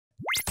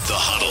The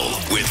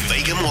Huddle with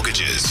Vega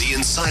Mortgages, the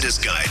insider's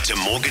guide to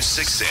mortgage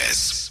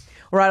success.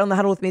 All right, on The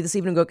Huddle with me this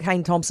evening, we've got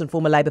Kane Thompson,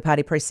 former Labour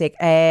Party press sec,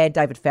 and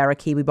David Farrar,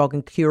 Kiwi Bog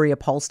and Curia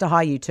pollster.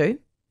 Hi, you two.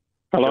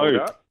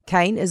 Hello.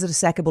 Kane, is it a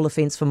sackable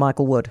offence for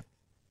Michael Wood?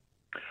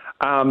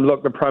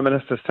 Look, the Prime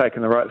Minister's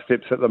taken the right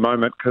steps at the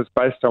moment because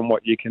based on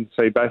what you can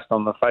see, based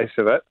on the face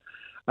of it,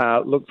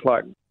 looks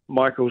like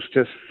Michael's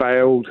just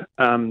failed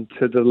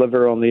to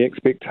deliver on the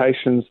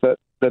expectations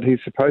that he's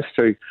supposed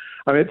to.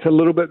 I mean, it's a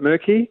little bit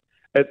murky.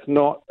 It's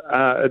not.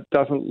 It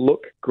doesn't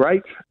look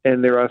great,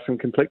 and there are some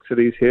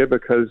complexities here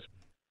because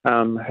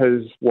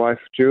his wife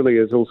Julie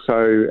is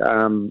also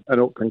an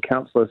Auckland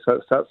councillor, so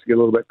it starts to get a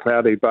little bit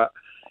cloudy. But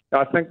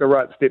I think the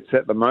right steps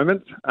at the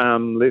moment.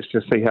 Let's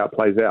just see how it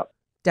plays out.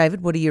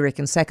 David, what do you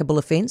reckon? Sackable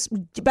offence,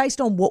 based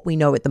on what we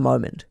know at the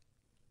moment?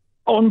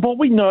 On what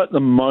we know at the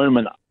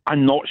moment,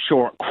 I'm not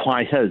sure it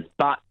quite is,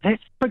 but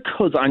that's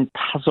because I'm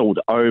puzzled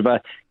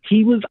over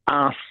he was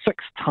asked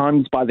 6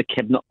 times by the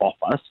Cabinet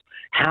Office,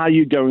 how are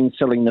you going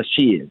selling the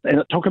shares? And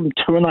it took him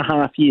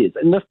 2.5 years.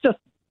 And this just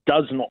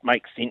does not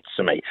make sense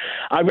to me.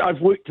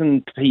 I've worked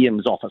in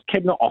PM's office.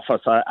 Cabinet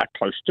Office are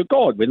close to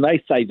God. When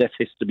they say this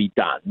has to be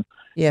done,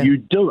 you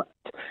do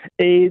it.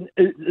 And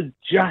it's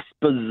just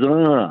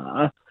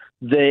bizarre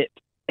that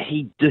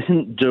he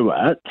didn't do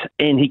it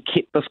and he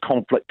kept this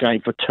conflict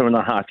going for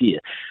 2.5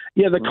 years.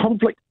 Yeah, the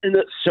conflict in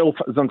itself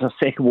isn't a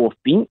sackable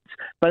offence,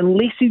 but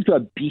unless he's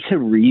got a better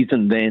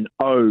reason than,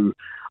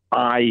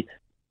 I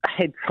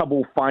had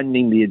trouble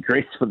finding the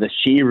address for the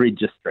share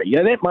registry,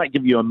 that might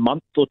give you a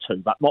month or two,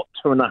 but not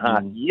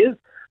 2.5 years.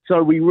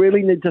 So we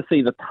really need to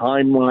see the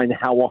timeline,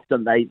 how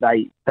often they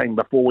think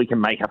before we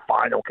can make a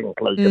final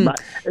conclusion. But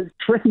it's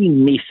pretty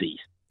messy.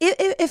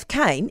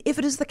 If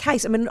it is the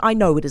case, I mean, I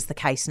know it is the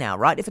case now,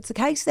 right? If it's the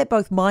case that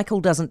both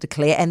Michael doesn't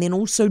declare and then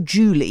also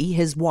Julie,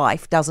 his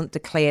wife, doesn't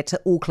declare to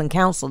Auckland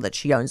Council that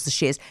she owns the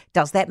shares,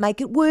 does that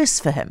make it worse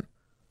for him?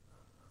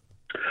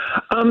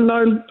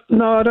 No,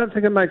 I don't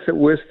think it makes it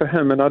worse for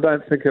him, and I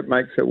don't think it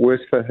makes it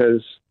worse for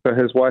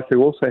his wife,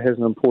 who also has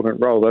an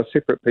important role. They're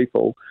separate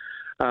people.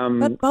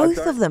 But both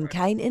of them,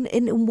 Kane,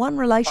 in one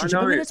relationship.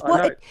 I mean,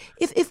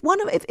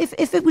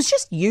 if it was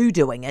just you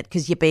doing it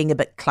because you're being a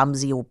bit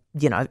clumsy or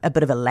a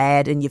bit of a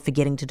lad and you're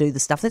forgetting to do the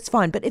stuff, that's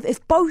fine. But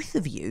if both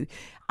of you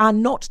are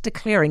not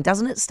declaring,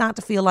 doesn't it start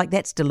to feel like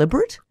that's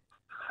deliberate?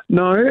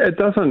 No, it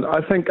doesn't.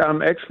 I think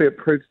actually it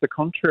proves the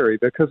contrary,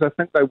 because I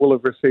think they will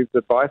have received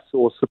advice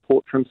or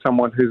support from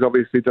someone who's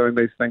obviously doing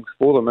these things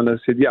for them and has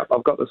said, yep,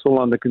 I've got this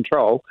all under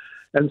control.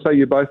 And so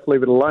you both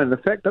leave it alone. The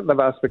fact that they've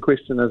asked the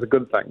question is a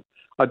good thing.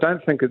 I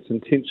don't think it's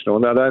intentional,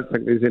 and I don't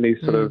think there's any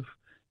sort of,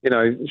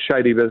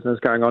 shady business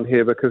going on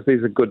here, because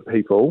these are good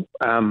people,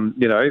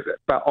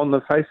 but on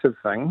the face of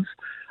things,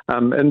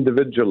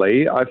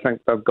 individually, I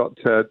think they've got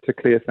to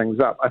clear things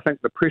up. I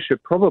think the pressure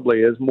probably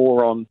is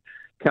more on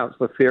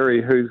Councillor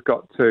Ferry, who's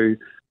got to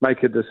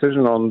make a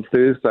decision on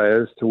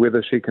Thursday as to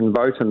whether she can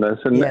vote in this,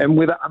 and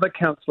whether other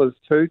councillors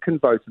too can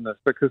vote in this,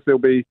 because there'll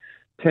be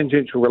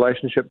tangential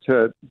relationship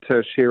to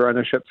share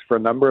ownerships for a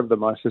number of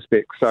them, I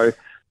suspect. So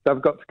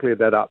they've got to clear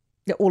that up.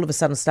 All of a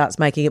sudden starts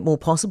making it more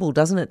possible,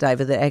 doesn't it,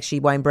 David, that actually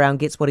Wayne Brown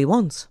gets what he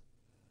wants?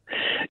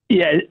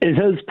 Yeah, it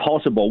is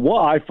possible.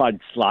 What I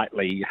find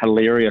slightly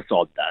hilarious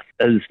on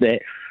this is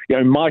that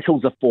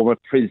Michael's a former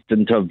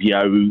president of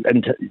Young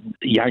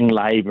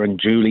Labour, and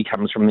Julie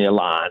comes from the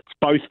Alliance.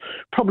 Both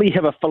probably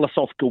have a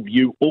philosophical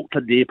view.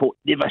 Auckland Airport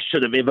never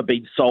should have ever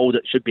been sold.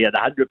 It should be at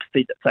 100%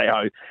 at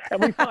SAO.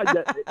 And we find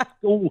that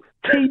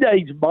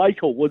teenage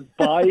Michael was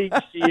buying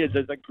shares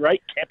as a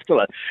great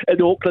capitalist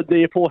in Auckland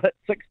Airport at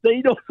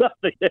 16 or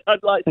something. And I'm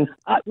like,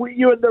 were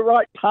you in the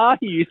right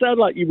party? You sound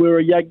like you were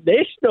a young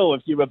national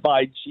if you were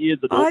buying shares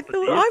at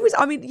Auckland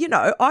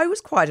Airport. I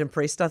was quite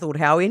impressed. I thought,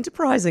 how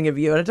enterprising of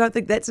you. And I don't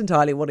think that's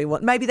entirely what he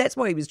wanted. Maybe that's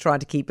why he was trying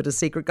to keep it a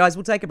secret. Guys,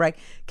 we'll take a break.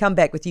 Come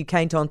back with you,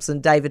 Kane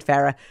Thompson, David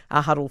Farrar,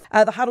 our Huddle.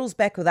 The Huddle's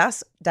back with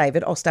us.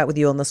 David, I'll start with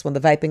you on this one.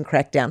 The vaping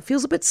crackdown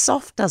feels a bit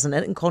soft, doesn't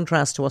it, in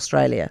contrast to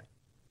Australia?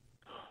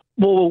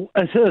 Well,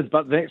 it is,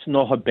 but that's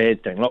not a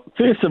bad thing. Look,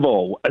 first of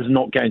all, it's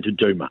not going to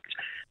do much.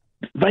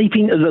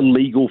 Vaping is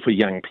illegal for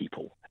young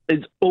people.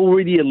 It's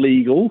already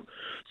illegal.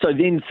 So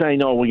then saying,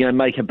 we're going to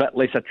make a bit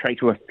less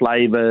attractive with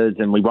flavours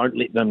and we won't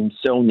let them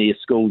sell near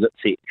schools,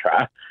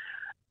 etc.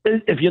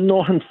 If you're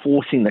not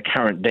enforcing the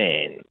current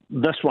ban,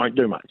 this won't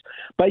do much.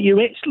 But you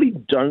actually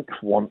don't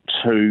want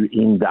to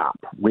end up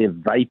where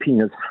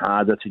vaping is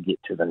harder to get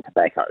to than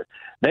tobacco.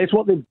 That's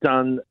what they've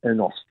done in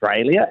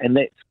Australia, and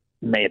that's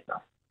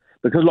madness.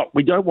 Because, look,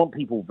 we don't want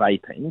people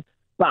vaping,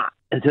 but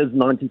it is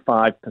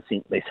 95%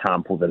 less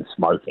harmful than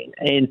smoking.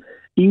 And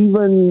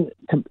even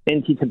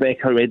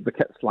anti-tobacco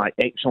advocates like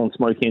Action on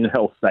Smoking and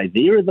Health say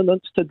their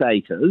evidence to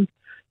date is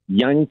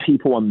young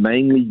people are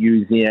mainly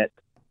using it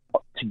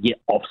to get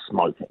off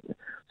smoking.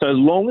 So as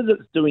long as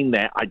it's doing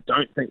that, I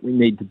don't think we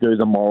need to do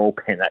the moral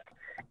panic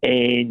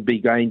and be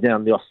going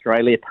down the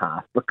Australia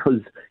path,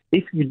 because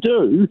if you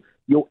do,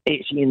 you'll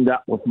actually end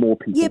up with more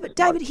people. Yeah, but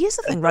David, here's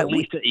the thing, right?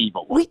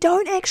 Evil. We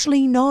don't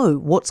actually know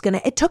what's going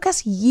to... It took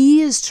us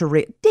years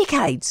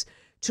decades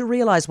to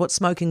realise what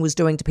smoking was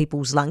doing to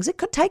people's lungs. It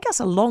could take us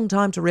a long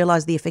time to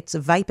realise the effects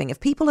of vaping. If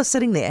people are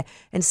sitting there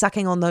and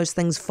sucking on those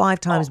things 5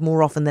 times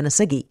more often than a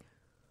ciggy.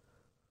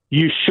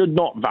 You should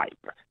not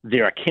vape.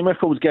 There are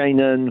chemicals going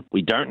in.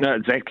 We don't know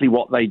exactly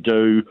what they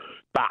do,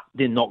 but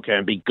they're not going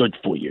to be good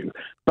for you.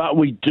 But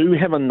we do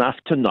have enough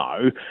to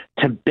know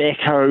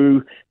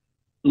tobacco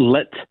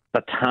lit,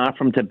 the tar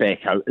from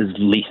tobacco is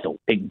lethal.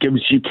 It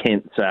gives you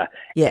cancer.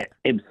 Yeah.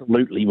 It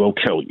absolutely will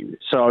kill you.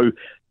 So,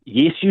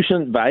 yes, you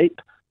shouldn't vape,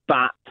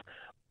 but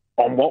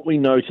on what we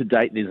know to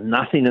date, there's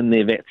nothing in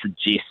there that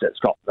suggests it's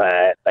got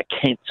the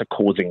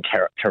cancer-causing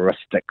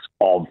characteristics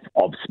of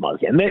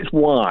smoking. And that's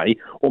why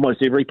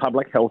almost every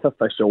public health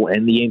official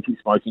and the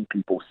anti-smoking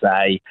people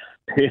say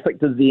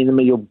perfect is the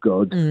enemy of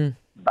good.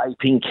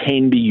 Vaping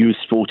can be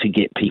useful to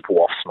get people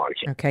off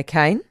smoking. Okay,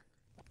 Kane?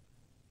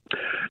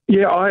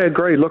 Yeah, I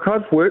agree. Look,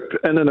 I've worked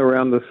in and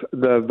around the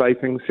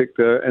vaping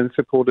sector and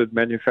supported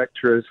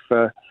manufacturers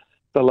for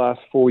the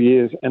last 4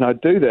 years, and I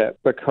do that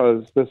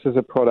because this is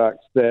a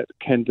product that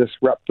can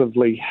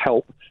disruptively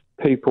help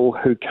people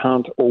who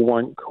can't or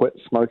won't quit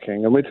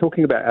smoking. And we're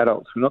talking about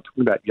adults, we're not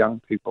talking about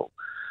young people.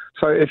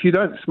 So if you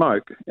don't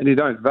smoke and you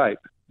don't vape,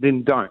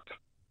 then don't.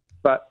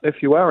 But if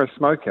you are a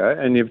smoker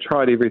and you've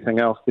tried everything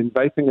else, then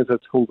vaping is a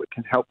tool that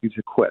can help you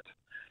to quit.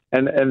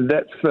 And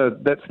that's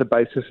the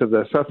basis of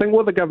this. So I think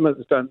what the government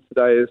has done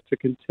today is to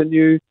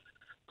continue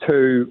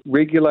to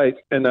regulate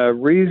in a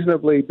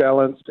reasonably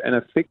balanced and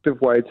effective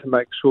way to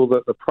make sure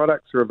that the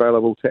products are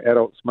available to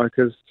adult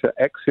smokers to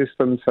access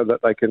them so that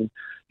they can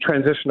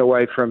transition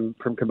away from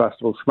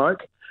combustible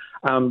smoke.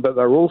 But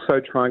they're also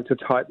trying to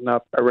tighten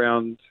up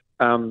around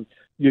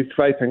youth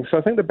vaping. So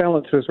I think the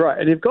balance is right.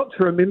 And you've got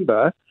to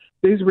remember,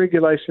 these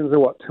regulations are,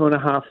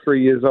 2.5,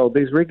 3 years old.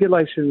 These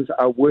regulations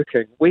are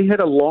working. We had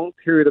a long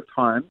period of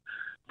time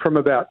from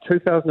about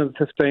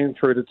 2015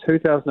 through to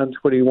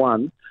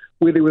 2021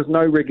 where there was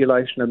no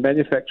regulation and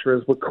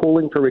manufacturers were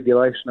calling for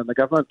regulation, and the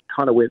government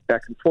kind of went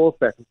back and forth,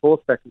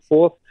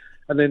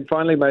 and then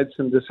finally made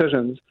some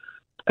decisions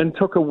and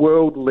took a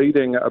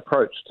world-leading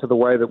approach to the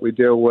way that we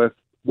deal with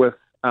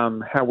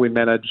how we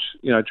manage,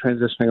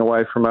 transitioning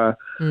away from a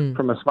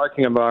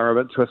smoking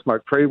environment to a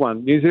smoke-free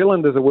one. New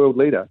Zealand is a world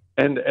leader,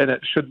 and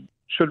it should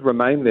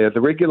remain there.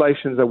 The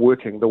regulations are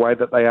working the way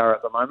that they are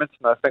at the moment,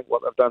 and I think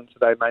what they've done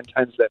today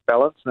maintains that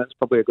balance, and that's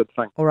probably a good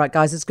thing. All right,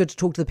 guys, it's good to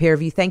talk to the pair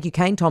of you. Thank you,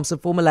 Kane Thompson,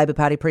 former Labour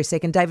Party press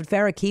second, David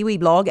Farrar, Kiwi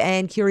blog,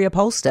 and Curia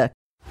Pollster.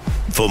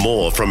 For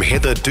more from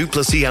Heather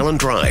Duplessis Allen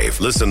Drive,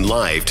 listen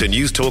live to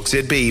News Talk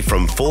ZB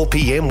from 4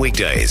 p.m.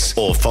 weekdays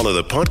or follow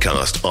the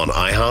podcast on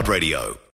iHeartRadio.